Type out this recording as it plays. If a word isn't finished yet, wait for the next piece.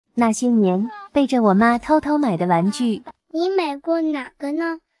那些年背着我妈偷偷买的玩具。你买过哪个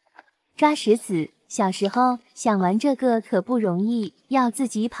呢？抓石子。小时候想玩这个可不容易，要自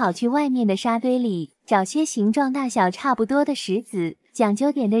己跑去外面的沙堆里找些形状大小差不多的石子，讲究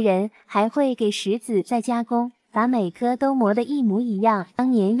点的人还会给石子再加工，把每颗都磨得一模一样。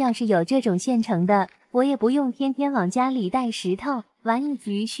当年要是有这种现成的，我也不用天天往家里带石头，玩一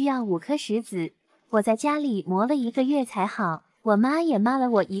局需要5颗石子，我在家里磨了1个月才好。我妈也骂了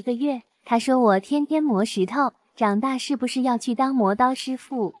我1个月，她说我天天磨石头，长大是不是要去当磨刀师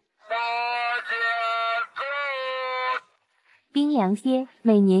傅？冰凉贴，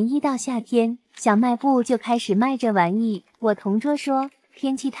每年一到夏天，小卖部就开始卖这玩意。我同桌说，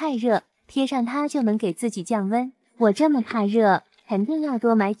天气太热，贴上它就能给自己降温。我这么怕热，肯定要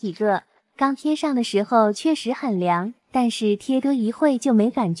多买几个。刚贴上的时候确实很凉，但是贴多一会就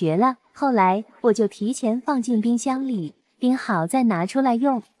没感觉了。后来我就提前放进冰箱里，冰好再拿出来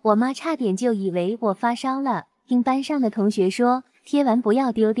用。我妈差点就以为我发烧了。听班上的同学说，贴完不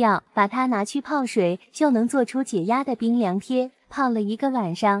要丢掉，把它拿去泡水，就能做出解压的冰凉贴。泡了1个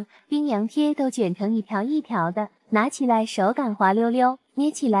晚上，冰凉贴都卷成一条一条的，拿起来手感滑溜溜，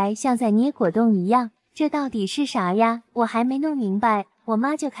捏起来像在捏果冻一样。这到底是啥呀？我还没弄明白，我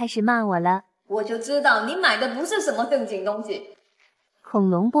妈就开始骂我了。我就知道你买的不是什么正经东西。恐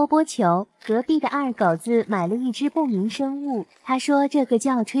龙波波球，隔壁的二狗子买了一只不明生物，他说这个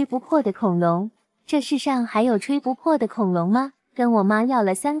叫吹不破的恐龙。这世上还有吹不破的恐龙吗？跟我妈要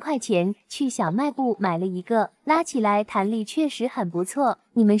了3块钱，去小卖部买了一个，拉起来弹力确实很不错。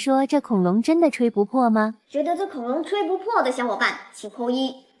你们说这恐龙真的吹不破吗？觉得这恐龙吹不破的小伙伴请扣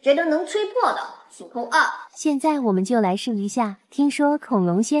1，觉得能吹破的请扣2。现在我们就来试一下。听说恐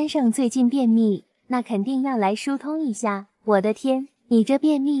龙先生最近便秘，那肯定要来疏通一下。我的天，你这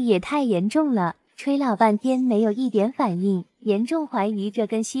便秘也太严重了，吹老半天没有一点反应，严重怀疑这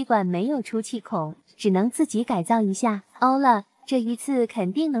根吸管没有出气孔，只能自己改造一下。欧了，这一次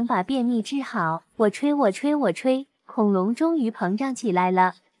肯定能把便秘治好。我吹，恐龙终于膨胀起来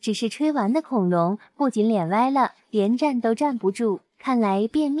了。只是吹完的恐龙不仅脸歪了，连站都站不住。看来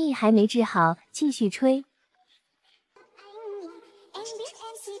便秘还没治好，继续吹。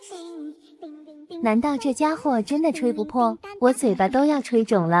难道这家伙真的吹不破？我嘴巴都要吹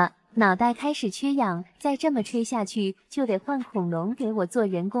肿了，脑袋开始缺氧，再这么吹下去就得换恐龙给我做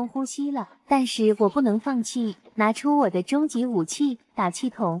人工呼吸了。但是我不能放弃，拿出我的终极武器打气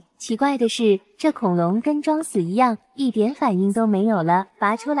筒。奇怪的是，这恐龙跟装死一样，一点反应都没有了。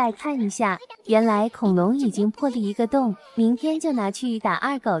拔出来看一下，原来恐龙已经破了1个洞，明天就拿去打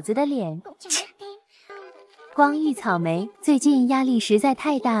二狗子的脸。光遇草莓，最近压力实在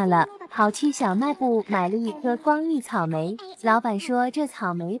太大了，跑去小卖部买了1颗光遇草莓。老板说这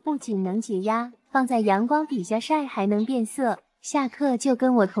草莓不仅能解压，放在阳光底下晒还能变色。下课就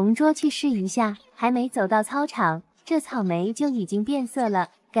跟我同桌去试一下，还没走到操场，这草莓就已经变色了，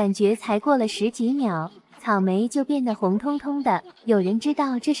感觉才过了10几秒，草莓就变得红彤彤的。有人知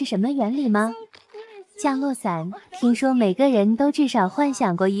道这是什么原理吗？降落伞，听说每个人都至少幻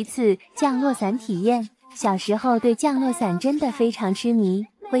想过一次降落伞体验。小时候对降落伞真的非常痴迷，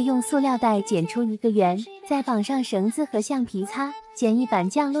会用塑料袋剪出1个圆，再绑上绳子和橡皮擦，剪一板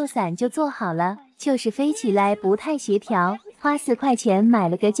降落伞就做好了，就是飞起来不太协调。花4块钱买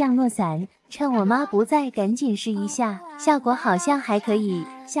了个降落伞，趁我妈不在赶紧试一下，效果好像还可以。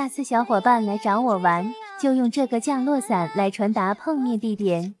下次小伙伴来找我玩，就用这个降落伞来传达碰面地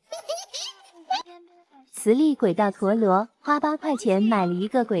点。磁力轨道陀螺，花8块钱买了1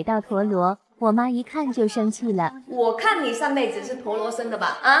个轨道陀螺。我妈一看就生气了，我看你上辈子是陀螺生的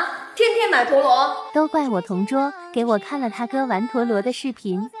吧？啊，天天买陀螺。都怪我同桌给我看了他哥玩陀螺的视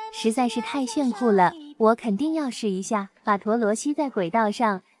频，实在是太炫酷了，我肯定要试一下，把陀螺吸在轨道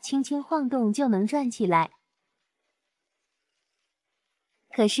上，轻轻晃动就能转起来。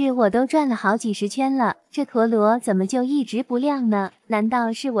可是我都转了好几10圈了，这陀螺怎么就一直不亮呢？难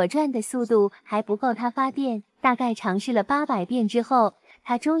道是我转的速度还不够它发电？大概尝试了800遍之后，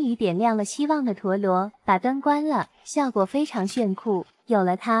它终于点亮了希望的陀螺，把灯关了，效果非常炫酷。有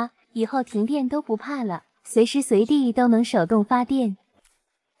了它，以后停电都不怕了，随时随地都能手动发电。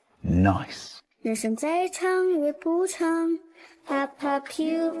Nice。人生再长也不长，啪啪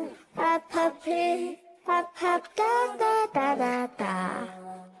噗，啪啪呸，啪啪哒哒哒哒哒。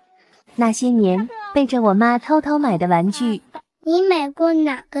那些年背着我妈偷偷买的玩具。你买过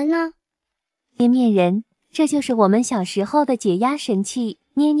哪个呢？捏面人，这就是我们小时候的解压神器。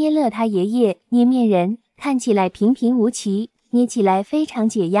捏捏乐他爷爷捏面人，看起来平平无奇，捏起来非常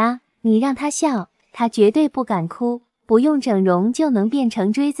解压。你让他笑，他绝对不敢哭，不用整容就能变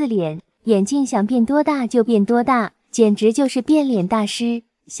成锥子脸，眼睛想变多大就变多大，简直就是变脸大师。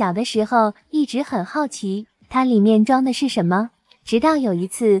小的时候一直很好奇，它里面装的是什么。直到有一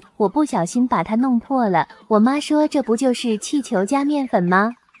次，我不小心把它弄破了。我妈说这不就是气球加面粉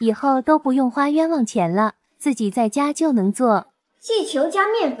吗？以后都不用花冤枉钱了，自己在家就能做。气球加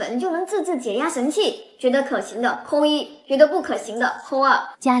面粉就能自制解压神器，觉得可行的扣1，觉得不可行的扣2。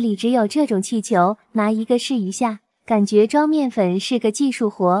家里只有这种气球，拿一个试一下。感觉装面粉是个技术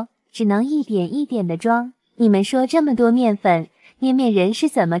活，只能一点一点的装。你们说这么多面粉，捏面人是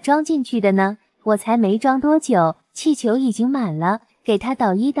怎么装进去的呢？我才没装多久，气球已经满了，给它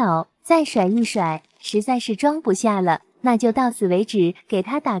抖一抖，再甩一甩，实在是装不下了，那就到此为止，给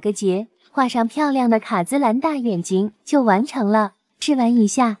它打个结，画上漂亮的卡姿兰大眼睛，就完成了。试玩一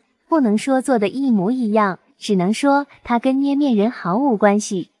下，不能说做的一模一样，只能说它跟捏面人毫无关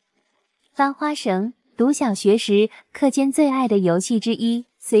系。翻花绳，读小学时课间最爱的游戏之一，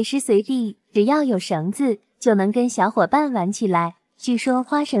随时随地只要有绳子，就能跟小伙伴玩起来。据说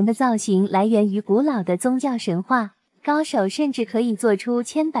花绳的造型来源于古老的宗教神话，高手甚至可以做出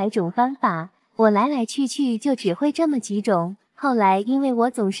千百种方法。我来来去去就只会这么几种。后来因为我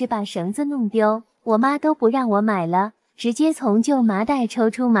总是把绳子弄丢，我妈都不让我买了，直接从旧麻袋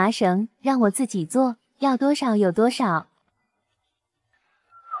抽出麻绳，让我自己做，要多少有多少。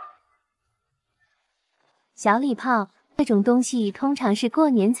小礼炮这种东西通常是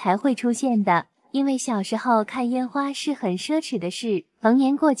过年才会出现的，因为小时候看烟花是很奢侈的事，逢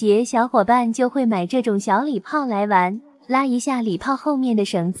年过节小伙伴就会买这种小礼炮来玩，拉一下礼炮后面的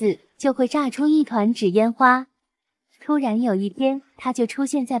绳子，就会炸出一团纸烟花。突然有一天，它就出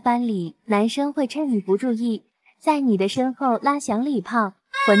现在班里，男生会趁你不注意，在你的身后拉响礼炮，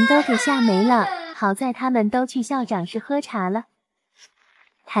魂都给吓没了。好在他们都去校长室喝茶了。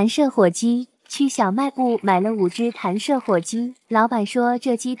弹射火机，去小卖部买了5只弹射火机，老板说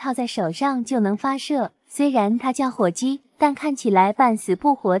这机套在手上就能发射，虽然它叫火机，但看起来半死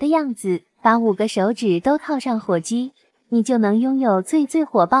不活的样子。把5个手指都套上火机，你就能拥有最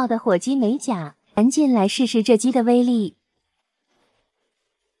火爆的火机美甲。赶紧来试试这机的威力！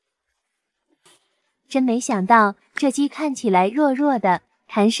真没想到这机看起来弱弱的，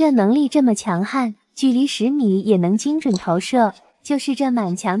弹射能力这么强悍，距离10米也能精准投射。就是这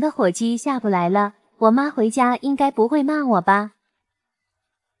满强的火机下不来了，我妈回家应该不会骂我吧？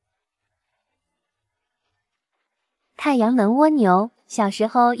太阳能蜗牛，小时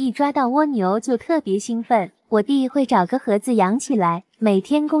候一抓到蜗牛就特别兴奋，我弟会找个盒子养起来，每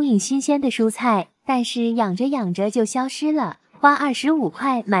天供应新鲜的蔬菜，但是养着养着就消失了。花25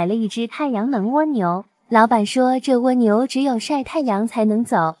块买了一只太阳能蜗牛，老板说这蜗牛只有晒太阳才能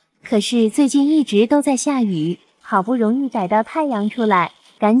走，可是最近一直都在下雨，好不容易逮到太阳出来，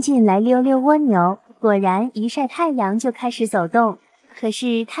赶紧来溜溜蜗牛，果然一晒太阳就开始走动。可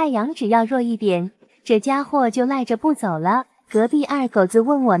是太阳只要弱一点，这家伙就赖着不走了。隔壁二狗子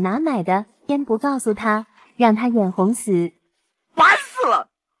问我哪买的，偏不告诉他，让他眼红死。烦死了！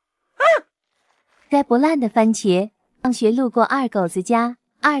摔不烂的番茄。放学路过二狗子家，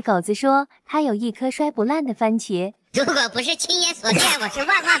二狗子说他有一颗摔不烂的番茄。如果不是亲眼所见，我是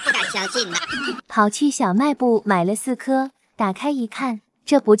万万不敢相信的。跑去小卖部买了4颗，打开一看，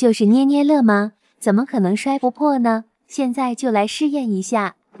这不就是捏捏乐吗？怎么可能摔不破呢？现在就来试验一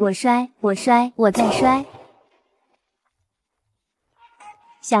下，我摔，我摔，我再摔。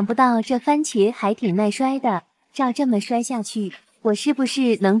想不到这番茄还挺耐摔的，照这么摔下去，我是不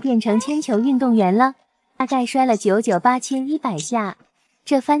是能变成铅球运动员了？大概摔了998,100下，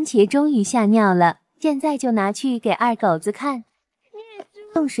这番茄终于吓尿了，现在就拿去给二狗子看。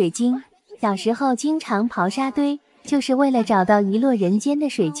种水晶，小时候经常刨沙堆，就是为了找到遗落人间的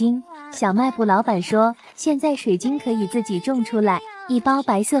水晶。小卖部老板说，现在水晶可以自己种出来，1包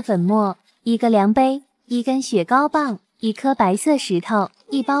白色粉末，1个量杯，1根雪糕棒，1颗白色石头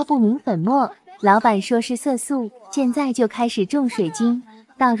，1包不明粉末。老板说是色素，现在就开始种水晶，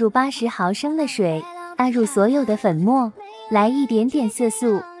倒入80毫升的水，加入所有的粉末，来一点点色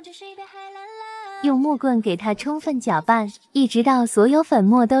素，用木棍给它充分搅拌，一直到所有粉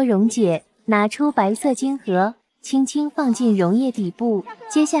末都溶解，拿出白色晶盒，轻轻放进溶液底部。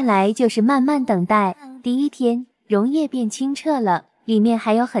接下来就是慢慢等待。第1天，溶液变清澈了，里面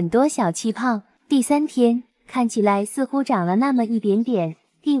还有很多小气泡。第3天，看起来似乎长了那么一点点。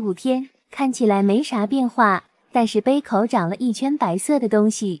第5天，看起来没啥变化，但是杯口长了一圈白色的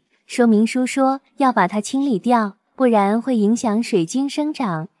东西。说明书说要把它清理掉，不然会影响水晶生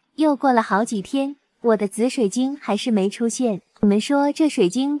长。又过了好几天，我的紫水晶还是没出现。你们说这水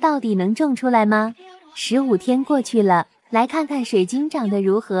晶到底能种出来吗？15天过去了，来看看水晶长得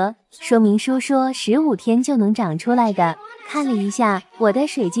如何。说明书说15天就能长出来的。看了一下，我的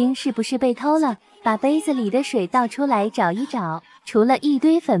水晶是不是被偷了？把杯子里的水倒出来找一找，除了一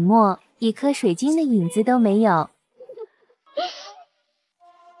堆粉末，一颗水晶的影子都没有。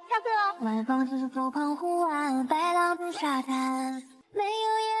晚风吹拂澎湖湾，白浪逐沙滩，没有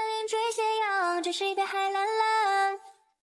烟云追斜阳，只是一片海蓝蓝。